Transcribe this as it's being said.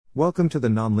Welcome to the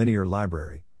Nonlinear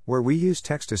Library, where we use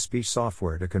text-to-speech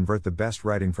software to convert the best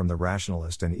writing from the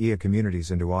Rationalist and EA communities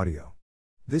into audio.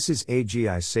 This is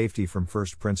AGI Safety from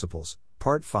First Principles,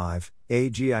 Part 5,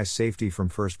 AGI Safety from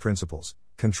First Principles,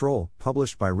 Control,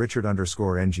 published by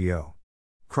Richard_NGO.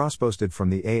 Crossposted from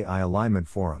the AI Alignment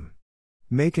Forum.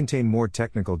 May contain more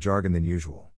technical jargon than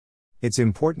usual. It's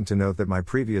important to note that my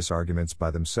previous arguments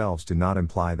by themselves do not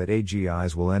imply that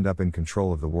AGIs will end up in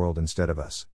control of the world instead of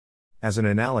us. As an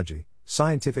analogy,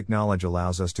 scientific knowledge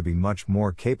allows us to be much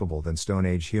more capable than Stone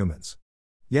Age humans.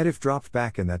 Yet if dropped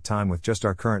back in that time with just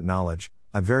our current knowledge,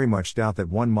 I very much doubt that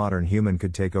one modern human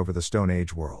could take over the Stone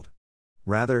Age world.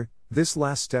 Rather, this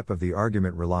last step of the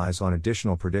argument relies on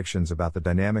additional predictions about the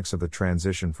dynamics of the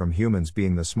transition from humans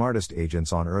being the smartest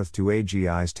agents on Earth to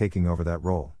AGIs taking over that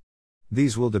role.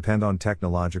 These will depend on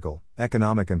technological,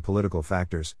 economic and political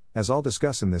factors, as I'll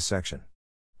discuss in this section.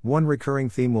 One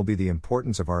recurring theme will be the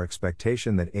importance of our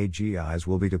expectation that AGIs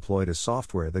will be deployed as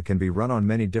software that can be run on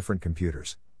many different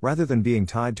computers, rather than being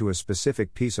tied to a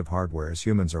specific piece of hardware as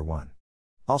humans are one.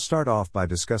 I'll start off by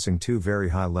discussing two very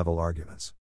high-level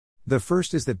arguments. The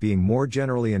first is that being more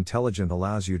generally intelligent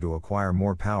allows you to acquire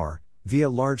more power,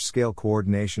 via large-scale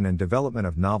coordination and development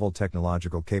of novel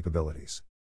technological capabilities.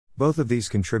 Both of these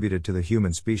contributed to the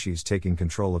human species taking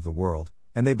control of the world,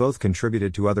 and they both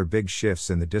contributed to other big shifts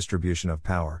in the distribution of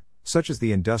power, such as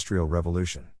the Industrial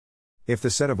Revolution. If the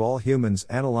set of all humans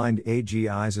and aligned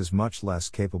AGIs is much less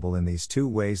capable in these two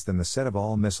ways than the set of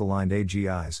all misaligned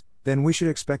AGIs, then we should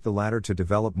expect the latter to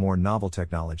develop more novel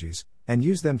technologies, and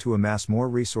use them to amass more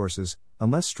resources,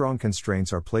 unless strong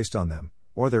constraints are placed on them,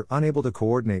 or they're unable to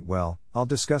coordinate well. I'll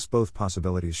discuss both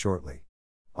possibilities shortly.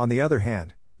 On the other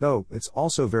hand, though, it's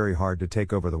also very hard to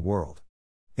take over the world.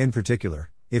 In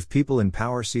particular, if people in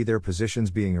power see their positions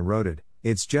being eroded,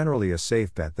 it's generally a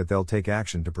safe bet that they'll take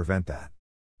action to prevent that.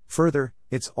 Further,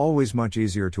 it's always much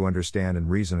easier to understand and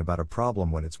reason about a problem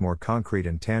when it's more concrete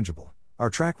and tangible. Our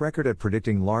track record at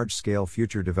predicting large-scale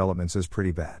future developments is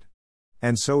pretty bad.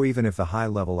 And so even if the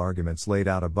high-level arguments laid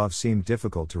out above seem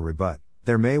difficult to rebut,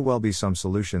 there may well be some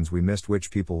solutions we missed which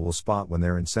people will spot when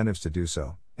there are incentives to do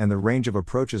so, and the range of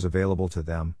approaches available to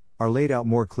them are laid out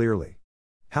more clearly.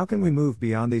 How can we move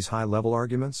beyond these high-level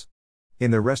arguments?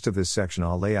 In the rest of this section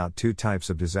I'll lay out two types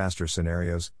of disaster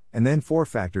scenarios, and then four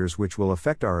factors which will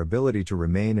affect our ability to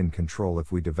remain in control if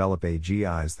we develop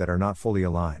AGIs that are not fully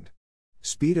aligned.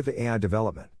 Speed of AI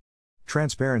development.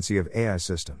 Transparency of AI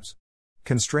systems.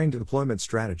 Constrained deployment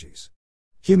strategies.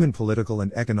 Human political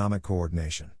and economic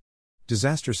coordination.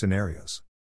 Disaster scenarios.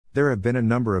 There have been a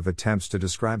number of attempts to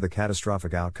describe the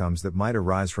catastrophic outcomes that might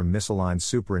arise from misaligned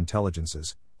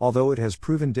superintelligences, although it has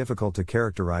proven difficult to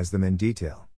characterize them in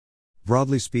detail.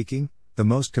 Broadly speaking, the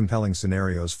most compelling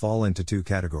scenarios fall into two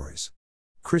categories.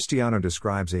 Christiano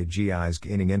describes AGIs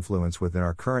gaining influence within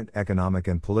our current economic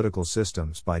and political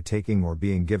systems by taking or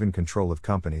being given control of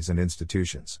companies and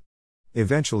institutions.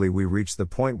 Eventually we reach the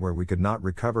point where we could not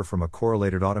recover from a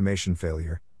correlated automation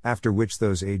failure, after which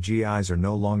those AGIs are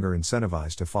no longer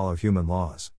incentivized to follow human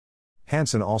laws.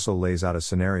 Hanson also lays out a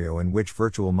scenario in which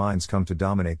virtual minds come to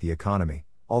dominate the economy,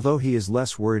 although he is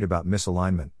less worried about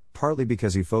misalignment, partly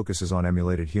because he focuses on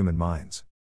emulated human minds.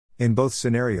 In both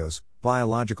scenarios,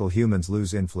 biological humans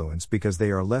lose influence because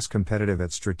they are less competitive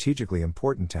at strategically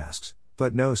important tasks,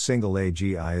 but no single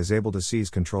AGI is able to seize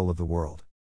control of the world.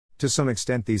 To some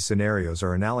extent these scenarios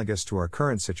are analogous to our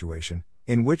current situation,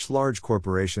 in which large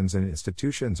corporations and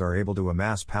institutions are able to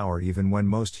amass power even when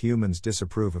most humans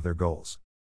disapprove of their goals.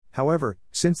 However,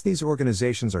 since these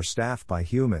organizations are staffed by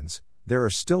humans, there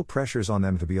are still pressures on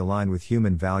them to be aligned with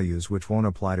human values which won't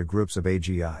apply to groups of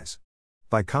AGIs.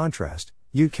 By contrast,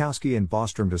 Yudkowsky and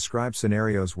Bostrom describe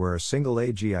scenarios where a single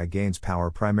AGI gains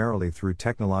power primarily through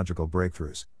technological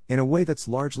breakthroughs, in a way that's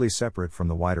largely separate from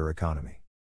the wider economy.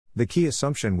 The key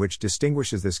assumption which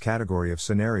distinguishes this category of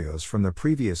scenarios from the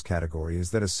previous category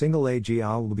is that a single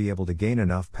AGI will be able to gain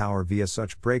enough power via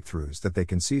such breakthroughs that they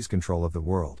can seize control of the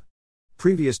world.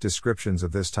 Previous descriptions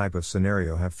of this type of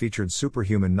scenario have featured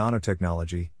superhuman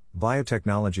nanotechnology,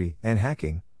 biotechnology, and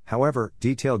hacking. However,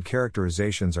 detailed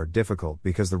characterizations are difficult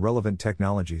because the relevant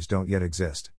technologies don't yet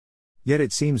exist. Yet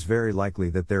it seems very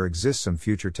likely that there exist some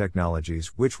future technologies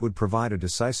which would provide a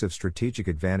decisive strategic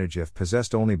advantage if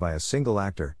possessed only by a single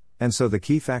actor, and so the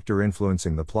key factor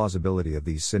influencing the plausibility of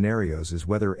these scenarios is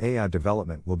whether AI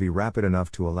development will be rapid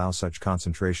enough to allow such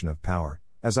concentration of power,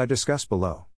 as I discussed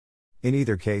below. In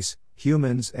either case,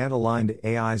 humans and aligned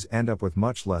AIs end up with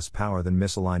much less power than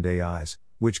misaligned AIs,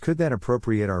 which could then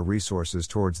appropriate our resources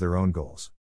towards their own goals.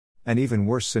 An even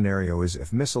worse scenario is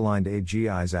if misaligned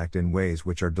AGIs act in ways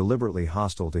which are deliberately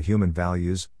hostile to human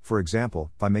values, for example,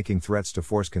 by making threats to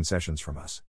force concessions from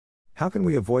us. How can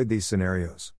we avoid these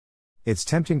scenarios? It's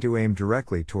tempting to aim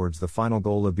directly towards the final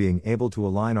goal of being able to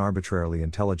align arbitrarily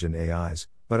intelligent AIs,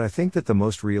 but I think that the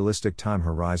most realistic time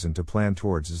horizon to plan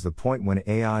towards is the point when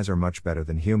AIs are much better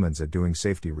than humans at doing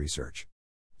safety research.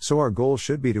 So our goal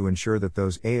should be to ensure that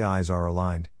those AIs are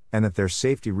aligned, and that their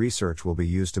safety research will be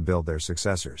used to build their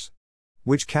successors.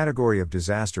 Which category of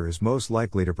disaster is most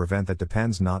likely to prevent that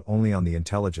depends not only on the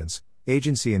intelligence,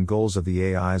 agency and goals of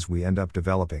the AIs we end up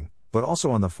developing, but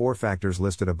also on the 4 factors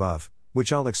listed above,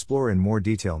 which I'll explore in more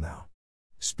detail now.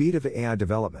 Speed of AI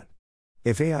development.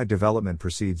 If AI development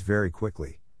proceeds very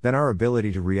quickly, then our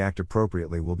ability to react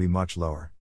appropriately will be much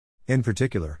lower. In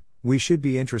particular, we should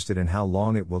be interested in how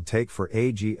long it will take for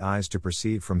AGIs to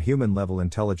proceed from human-level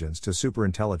intelligence to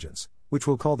superintelligence, which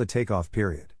we'll call the takeoff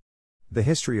period. The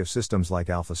history of systems like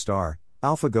AlphaStar,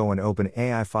 AlphaGo and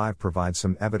OpenAI 5 provides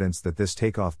some evidence that this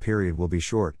takeoff period will be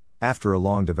short. After a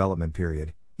long development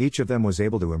period, each of them was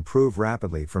able to improve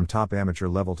rapidly from top amateur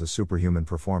level to superhuman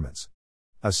performance.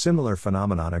 A similar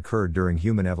phenomenon occurred during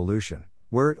human evolution,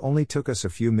 where it only took us a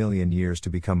few million years to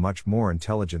become much more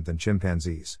intelligent than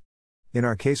chimpanzees. In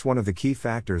our case, one of the key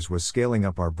factors was scaling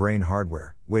up our brain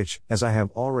hardware, which, as I have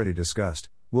already discussed,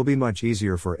 will be much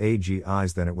easier for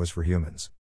AGIs than it was for humans.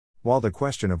 While the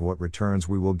question of what returns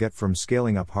we will get from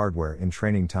scaling up hardware in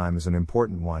training time is an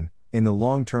important one, in the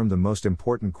long term the most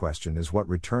important question is what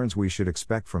returns we should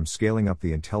expect from scaling up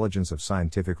the intelligence of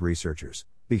scientific researchers,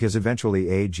 because eventually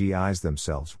AGIs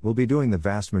themselves will be doing the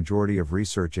vast majority of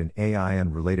research in AI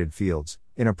and related fields,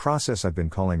 in a process I've been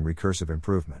calling recursive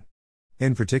improvement.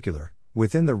 In particular,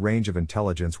 within the range of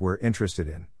intelligence we're interested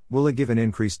in, will a given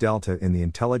increased delta in the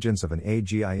intelligence of an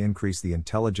AGI increase the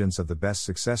intelligence of the best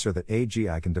successor that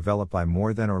AGI can develop by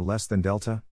more than or less than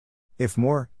delta? If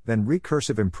more, then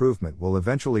recursive improvement will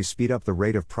eventually speed up the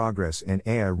rate of progress in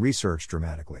AI research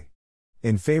dramatically.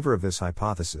 In favor of this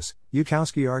hypothesis,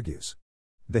 Yudkowsky argues,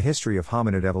 the history of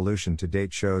hominid evolution to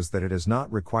date shows that it has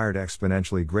not required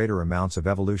exponentially greater amounts of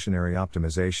evolutionary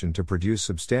optimization to produce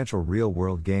substantial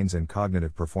real-world gains in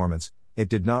cognitive performance. It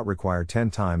did not require 10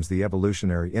 times the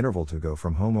evolutionary interval to go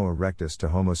from Homo erectus to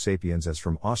Homo sapiens as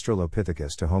from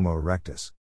Australopithecus to Homo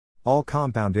erectus. All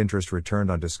compound interest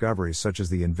returned on discoveries such as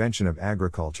the invention of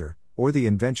agriculture, or the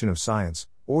invention of science,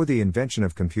 or the invention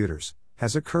of computers,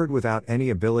 has occurred without any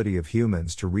ability of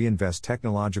humans to reinvest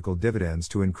technological dividends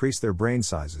to increase their brain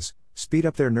sizes, speed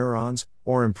up their neurons,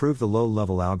 or improve the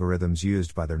low-level algorithms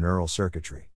used by their neural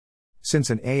circuitry.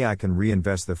 Since an AI can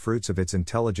reinvest the fruits of its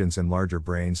intelligence in larger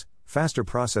brains, faster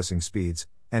processing speeds,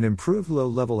 and improved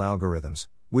low-level algorithms,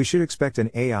 we should expect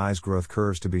an AI's growth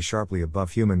curves to be sharply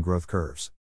above human growth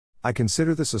curves. I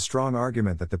consider this a strong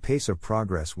argument that the pace of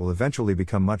progress will eventually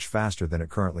become much faster than it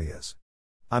currently is.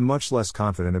 I'm much less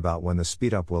confident about when the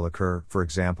speed-up will occur. For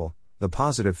example, the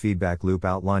positive feedback loop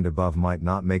outlined above might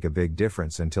not make a big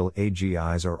difference until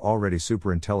AGIs are already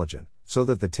superintelligent, so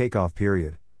that the takeoff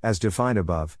period, as defined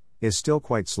above, is still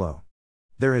quite slow.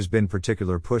 There has been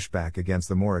particular pushback against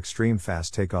the more extreme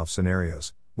fast takeoff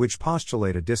scenarios, which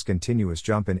postulate a discontinuous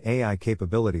jump in AI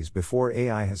capabilities before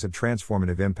AI has had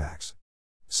transformative impacts.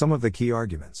 Some of the key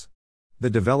arguments. The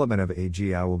development of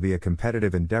AGI will be a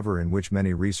competitive endeavor in which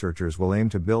many researchers will aim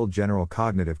to build general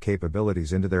cognitive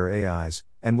capabilities into their AIs,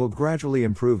 and will gradually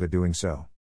improve at doing so.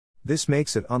 This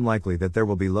makes it unlikely that there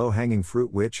will be low-hanging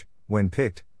fruit which, when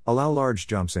picked, allow large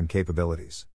jumps in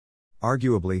capabilities.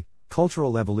 Arguably,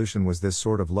 cultural evolution was this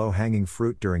sort of low-hanging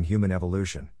fruit during human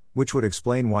evolution, which would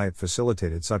explain why it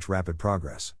facilitated such rapid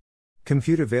progress.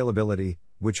 Compute availability,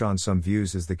 which on some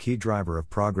views is the key driver of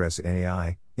progress in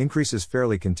AI, increases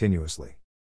fairly continuously.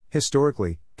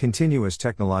 Historically, continuous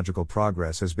technological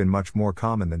progress has been much more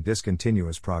common than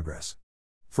discontinuous progress.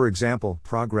 For example,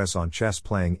 progress on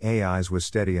chess-playing AIs was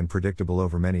steady and predictable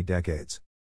over many decades.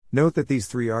 Note that these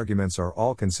 3 arguments are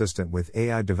all consistent with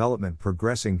AI development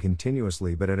progressing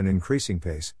continuously but at an increasing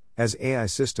pace, as AI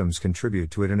systems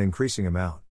contribute to it an increasing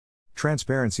amount.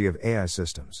 Transparency of AI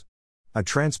systems. A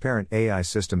transparent AI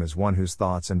system is one whose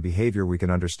thoughts and behavior we can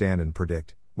understand and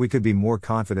predict. We could be more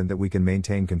confident that we can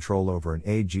maintain control over an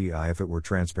AGI if it were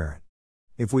transparent.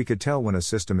 If we could tell when a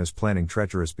system is planning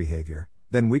treacherous behavior,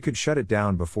 then we could shut it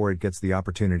down before it gets the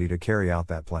opportunity to carry out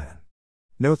that plan.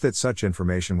 Note that such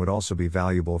information would also be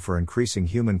valuable for increasing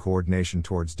human coordination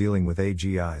towards dealing with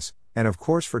AGIs, and of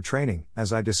course for training,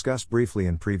 as I discussed briefly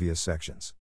in previous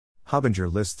sections.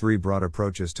 Hubbinger lists 3 broad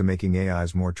approaches to making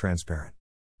AIs more transparent.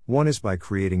 One is by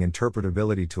creating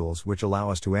interpretability tools which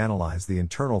allow us to analyze the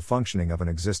internal functioning of an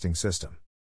existing system.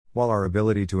 While our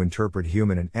ability to interpret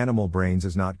human and animal brains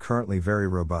is not currently very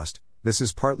robust, this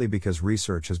is partly because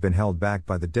research has been held back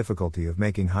by the difficulty of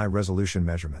making high-resolution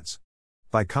measurements.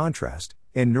 By contrast,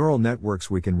 in neural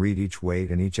networks we can read each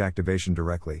weight and each activation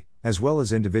directly, as well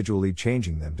as individually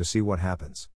changing them to see what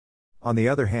happens. On the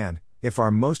other hand, if our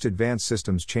most advanced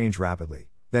systems change rapidly,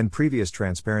 then previous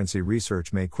transparency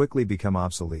research may quickly become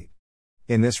obsolete.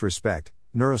 In this respect,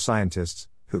 neuroscientists,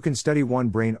 who can study one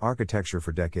brain architecture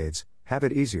for decades, have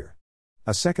it easier.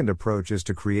 A second approach is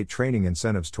to create training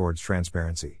incentives towards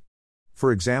transparency.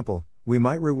 For example, we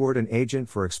might reward an agent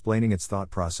for explaining its thought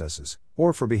processes,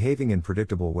 or for behaving in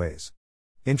predictable ways.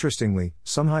 Interestingly,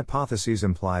 some hypotheses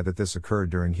imply that this occurred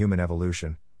during human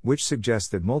evolution, which suggests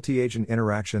that multi-agent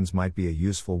interactions might be a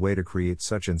useful way to create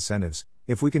such incentives,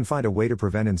 if we can find a way to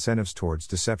prevent incentives towards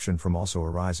deception from also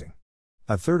arising.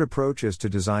 A third approach is to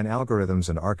design algorithms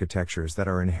and architectures that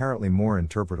are inherently more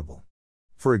interpretable.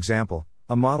 For example,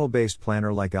 a model-based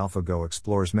planner like AlphaGo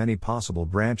explores many possible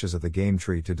branches of the game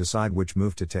tree to decide which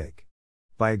move to take.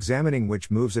 By examining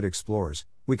which moves it explores,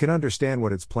 we can understand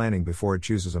what it's planning before it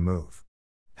chooses a move.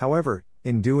 However,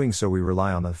 in doing so we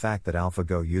rely on the fact that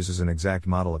AlphaGo uses an exact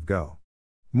model of Go.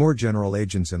 More general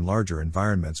agents in larger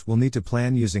environments will need to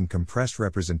plan using compressed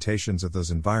representations of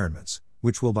those environments,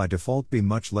 which will by default be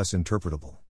much less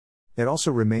interpretable. It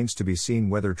also remains to be seen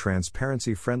whether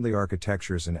transparency-friendly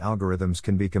architectures and algorithms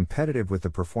can be competitive with the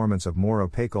performance of more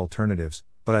opaque alternatives,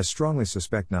 but I strongly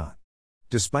suspect not.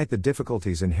 Despite the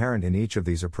difficulties inherent in each of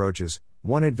these approaches,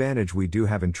 one advantage we do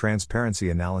have in transparency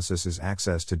analysis is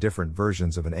access to different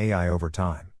versions of an AI over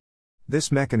time.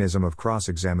 This mechanism of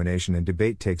cross-examination and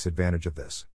debate takes advantage of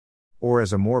this. Or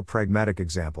as a more pragmatic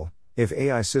example, if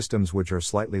AI systems which are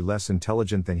slightly less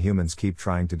intelligent than humans keep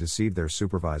trying to deceive their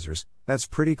supervisors, that's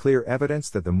pretty clear evidence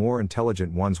that the more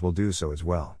intelligent ones will do so as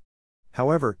well.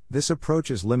 However, this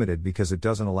approach is limited because it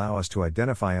doesn't allow us to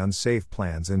identify unsafe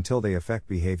plans until they affect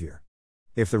behavior.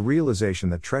 If the realization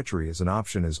that treachery is an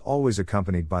option is always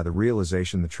accompanied by the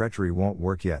realization that treachery won't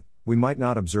work yet, we might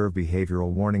not observe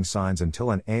behavioral warning signs until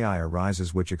an AI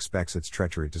arises which expects its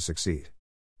treachery to succeed.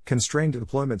 Constrained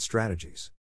deployment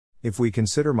strategies. If we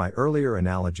consider my earlier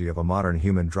analogy of a modern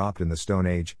human dropped in the Stone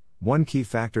Age, one key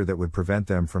factor that would prevent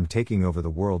them from taking over the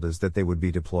world is that they would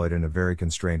be deployed in a very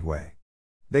constrained way.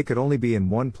 They could only be in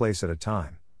one place at a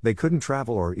time, they couldn't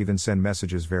travel or even send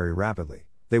messages very rapidly,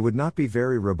 they would not be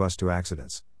very robust to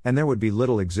accidents, and there would be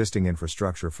little existing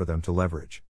infrastructure for them to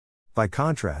leverage. By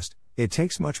contrast, it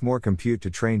takes much more compute to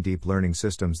train deep learning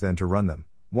systems than to run them.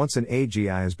 Once an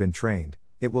AGI has been trained,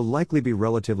 it will likely be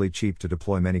relatively cheap to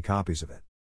deploy many copies of it.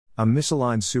 A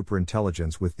misaligned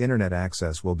superintelligence with internet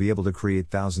access will be able to create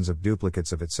thousands of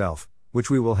duplicates of itself, which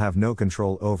we will have no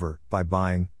control over, by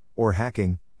buying, or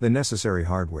hacking, the necessary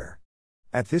hardware.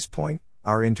 At this point,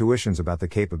 our intuitions about the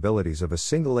capabilities of a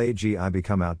single AGI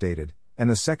become outdated, and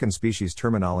the second species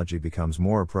terminology becomes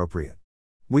more appropriate.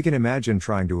 We can imagine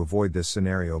trying to avoid this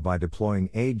scenario by deploying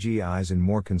AGIs in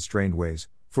more constrained ways,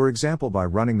 for example by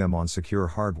running them on secure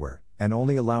hardware, and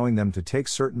only allowing them to take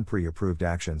certain pre-approved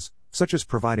actions, such as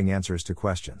providing answers to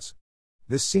questions.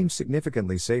 This seems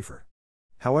significantly safer.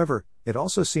 However, it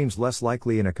also seems less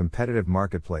likely in a competitive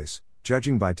marketplace.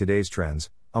 Judging by today's trends,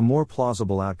 a more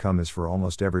plausible outcome is for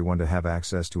almost everyone to have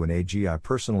access to an AGI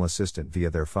personal assistant via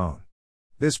their phone.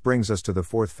 This brings us to the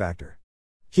fourth factor: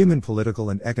 human political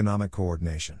and economic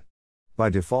coordination. By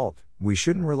default, we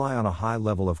shouldn't rely on a high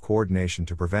level of coordination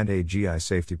to prevent AGI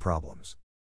safety problems.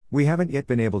 We haven't yet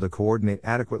been able to coordinate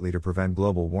adequately to prevent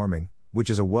global warming, which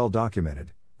is a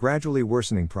well-documented, gradually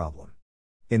worsening problem.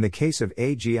 In the case of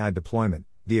AGI deployment,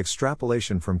 the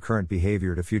extrapolation from current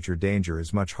behavior to future danger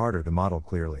is much harder to model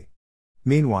clearly.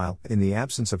 Meanwhile, in the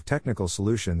absence of technical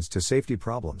solutions to safety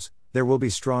problems, there will be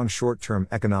strong short-term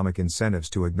economic incentives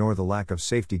to ignore the lack of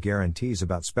safety guarantees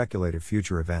about speculative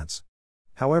future events.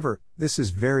 However, this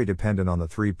is very dependent on the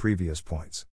three previous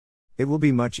points. It will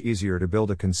be much easier to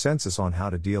build a consensus on how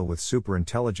to deal with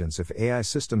superintelligence if AI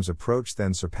systems approach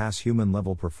then surpass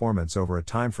human-level performance over a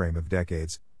timeframe of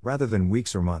decades, rather than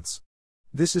weeks or months.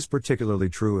 This is particularly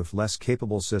true if less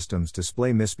capable systems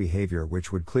display misbehavior,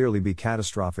 which would clearly be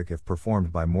catastrophic if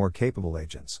performed by more capable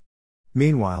agents.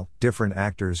 Meanwhile, different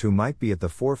actors who might be at the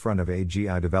forefront of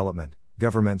AGI development,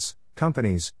 governments,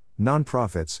 companies,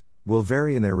 nonprofits, will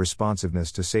vary in their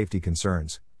responsiveness to safety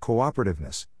concerns,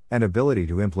 cooperativeness, and ability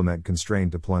to implement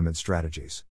constrained deployment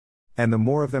strategies. And the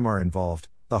more of them are involved,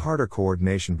 the harder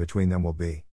coordination between them will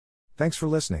be. Thanks for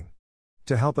listening.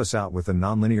 To help us out with the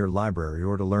Nonlinear Library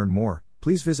or to learn more,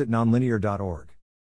 please visit nonlinear.org.